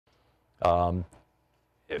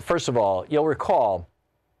First of all, you'll recall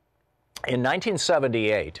in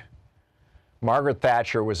 1978, Margaret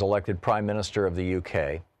Thatcher was elected Prime Minister of the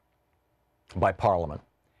UK by Parliament,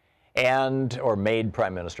 or made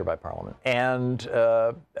Prime Minister by Parliament, and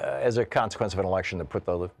as a consequence of an election that put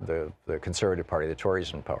the Conservative Party, the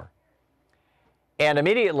Tories, in power. And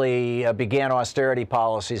immediately began austerity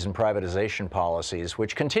policies and privatization policies,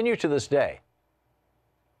 which continue to this day.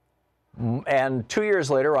 And 2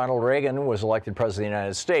 years later, Ronald Reagan was elected President of the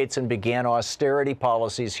United States and began austerity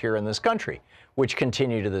policies here in this country, which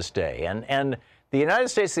continue to this day. And the United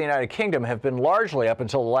States and the United Kingdom have been largely, up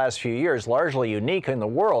until the last few years, largely unique in the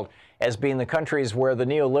world as being the countries where the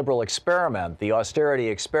neoliberal experiment, the austerity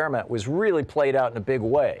experiment, was really played out in a big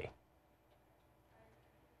way.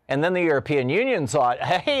 And then the European Union thought,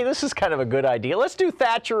 hey, this is kind of a good idea. Let's do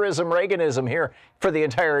Thatcherism, Reaganism here for the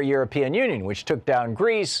entire European Union, which took down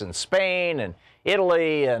Greece and Spain and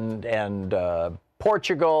Italy and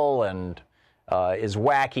Portugal and is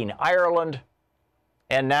whacking Ireland.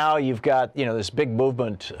 And now you've got, this big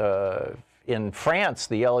movement in France,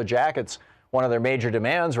 the Yellow Jackets. One of their major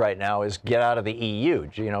demands right now is get out of the EU.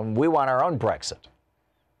 We want our own Brexit,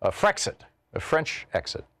 a Frexit, a French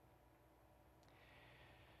exit.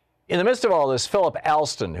 In the midst of all this, Philip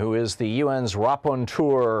Alston, who is the UN's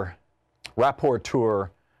rapporteur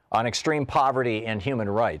on extreme poverty and human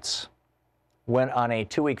rights, went on a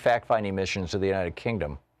 2-week fact-finding mission to the United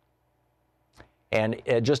Kingdom and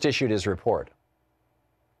just issued his report.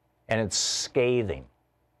 And it's scathing.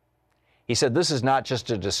 He said this is not just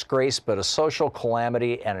a disgrace, but a social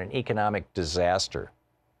calamity and an economic disaster.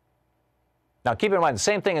 Now, keep in mind, the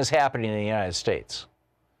same thing is happening in the United States.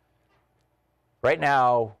 Right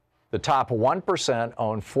now, the top 1%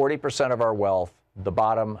 own 40% of our wealth. The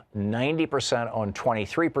bottom 90% own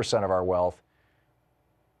 23% of our wealth.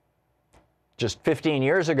 Just 15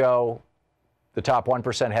 years ago, the top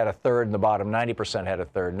 1% had a third and the bottom 90% had a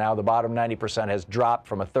third. Now the bottom 90% has dropped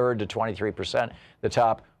from a third to 23%. The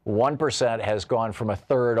top 1% has gone from a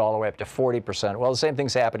third all the way up to 40%. Well, the same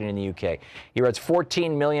thing's happening in the UK. He writes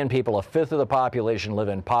 14 million people, a fifth of the population, live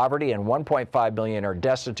in poverty, and 1.5 million are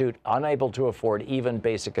destitute, unable to afford even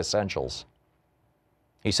basic essentials.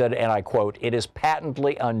 He said, and I quote, "It is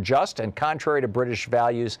patently unjust and contrary to British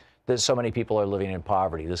values that so many people are living in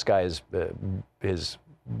poverty." This guy is,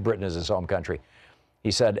 Britain is his home country. He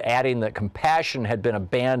said, adding that compassion had been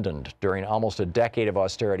abandoned during almost a decade of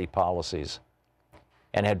austerity policies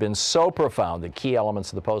and had been so profound that key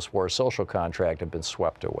elements of the post-war social contract have been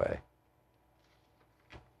swept away.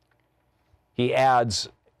 He adds,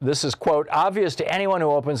 this is, quote, "obvious to anyone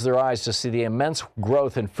who opens their eyes to see the immense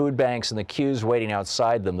growth in food banks and the queues waiting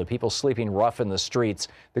outside them, the people sleeping rough in the streets,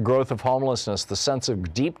 the growth of homelessness, the sense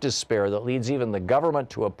of deep despair that leads even the government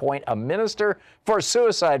to appoint a minister for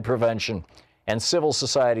suicide prevention, and civil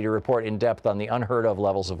society to report in depth on the unheard of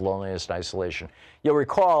levels of loneliness and isolation." You'll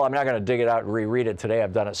recall, I'm not going to dig it out and reread it today.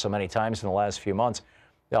 I've done it so many times in the last few months.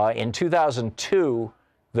 In 2002,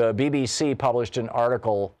 the BBC published an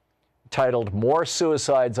article titled "More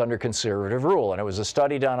Suicides Under Conservative Rule." And it was a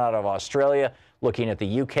study done out of Australia, looking at the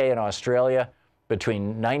UK and Australia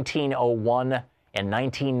between 1901 and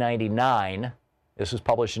 1999. This was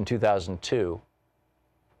published in 2002.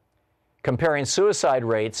 Comparing suicide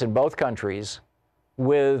rates in both countries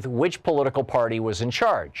with which political party was in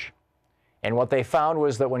charge. And what they found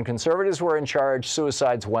was that when conservatives were in charge,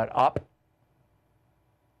 suicides went up,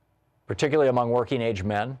 particularly among working-age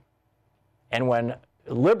men. And when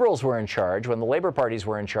liberals were in charge, when the Labour parties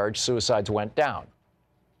were in charge, suicides went down.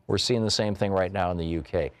 We're seeing the same thing right now in the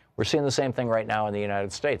UK. We're seeing the same thing right now in the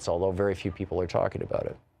United States, although very few people are talking about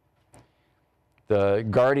it. The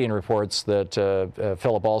Guardian reports that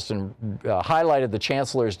Philip Alston highlighted the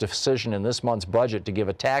Chancellor's decision in this month's budget to give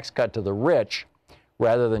a tax cut to the rich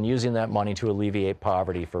rather than using that money to alleviate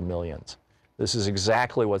poverty for millions. This is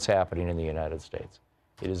exactly what's happening in the United States.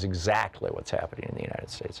 It is exactly what's happening in the United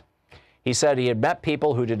States. He said he had met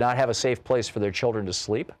people who did not have a safe place for their children to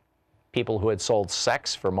sleep, people who had sold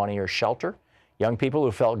sex for money or shelter, young people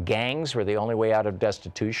who felt gangs were the only way out of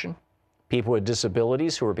destitution, people with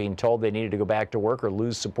disabilities who were being told they needed to go back to work or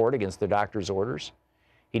lose support against their doctor's orders.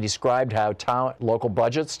 He described how local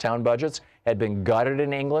budgets, town budgets, had been gutted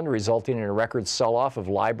in England, resulting in a record sell-off of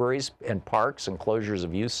libraries and parks and closures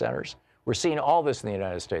of youth centers. We're seeing all this in the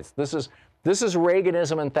United States. This is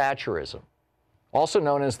Reaganism and Thatcherism, also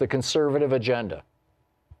known as the conservative agenda.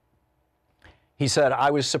 He said, "I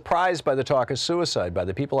was surprised by the talk of suicide, by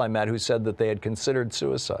the people I met who said that they had considered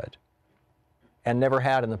suicide and never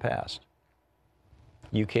had in the past."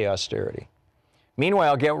 UK austerity.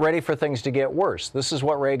 Meanwhile, get ready for things to get worse. This is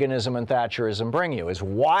what Reaganism and Thatcherism bring you, is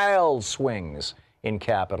wild swings in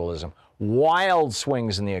capitalism, wild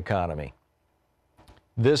swings in the economy.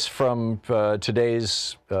 This from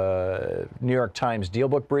today's New York Times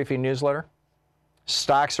Dealbook Briefing newsletter.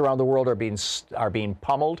 Stocks around the world are being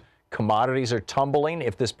pummeled. Commodities are tumbling.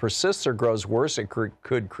 If this persists or grows worse, it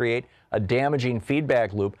could create a damaging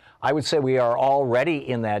feedback loop. I would say we are already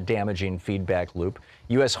in that damaging feedback loop.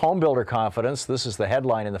 U.S. homebuilder confidence, this is the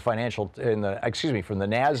headline in the from the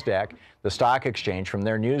NASDAQ, the stock exchange, from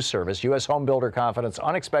their news service. U.S. homebuilder confidence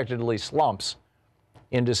unexpectedly slumps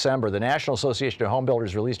in December. The National Association of Home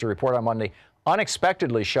Builders released a report on Monday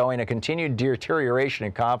unexpectedly showing a continued deterioration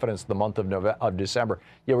in confidence in the month of December.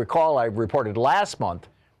 You'll recall I reported last month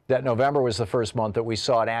that November was the first month that we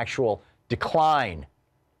saw an actual decline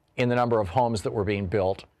in the number of homes that were being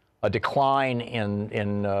built, a decline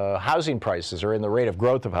in housing prices, or in the rate of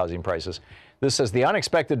growth of housing prices. This says the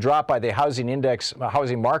unexpected drop by the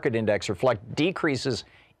housing market index reflect decreases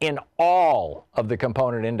in all of the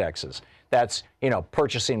component indexes. That's,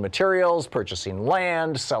 purchasing materials, purchasing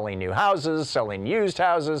land, selling new houses, selling used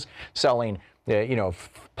houses, selling,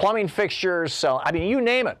 plumbing fixtures, you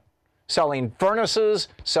name it. Selling furnaces,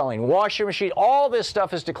 selling washing machines, all this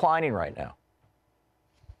stuff is declining right now.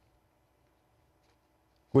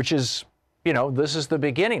 Which is, this is the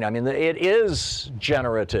beginning. It is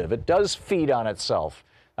generative. It does feed on itself.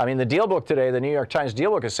 The Dealbook today, the New York Times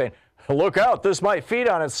Dealbook is saying, look out, this might feed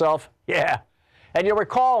on itself. Yeah. And you'll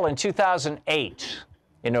recall in 2008,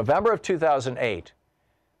 in November of 2008,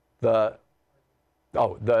 the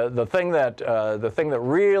thing that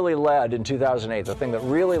really led in 2008, the thing that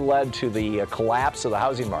really led to the collapse of the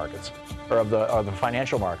housing markets, or of the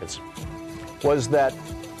financial markets, was that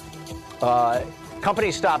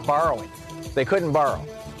companies stopped borrowing. They couldn't borrow.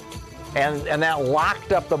 And that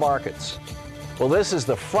locked up the markets. Well, this is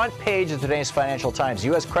the front page of today's Financial Times.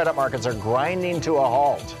 U.S. credit markets are grinding to a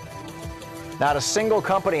halt. Not a single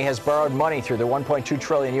company has borrowed money through the $1.2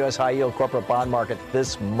 trillion U.S. high-yield corporate bond market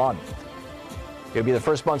this month. It'll be the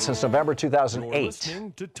first month since November 2008. You're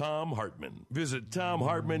listening to Thom Hartmann. Visit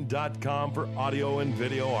ThomHartmann.com for audio and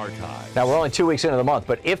video archives. Now, we're only 2 weeks into the month,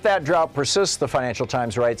 but if that drought persists, the Financial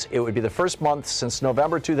Times writes, it would be the first month since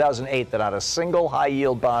November 2008 that not a single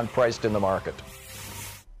high-yield bond priced in the market.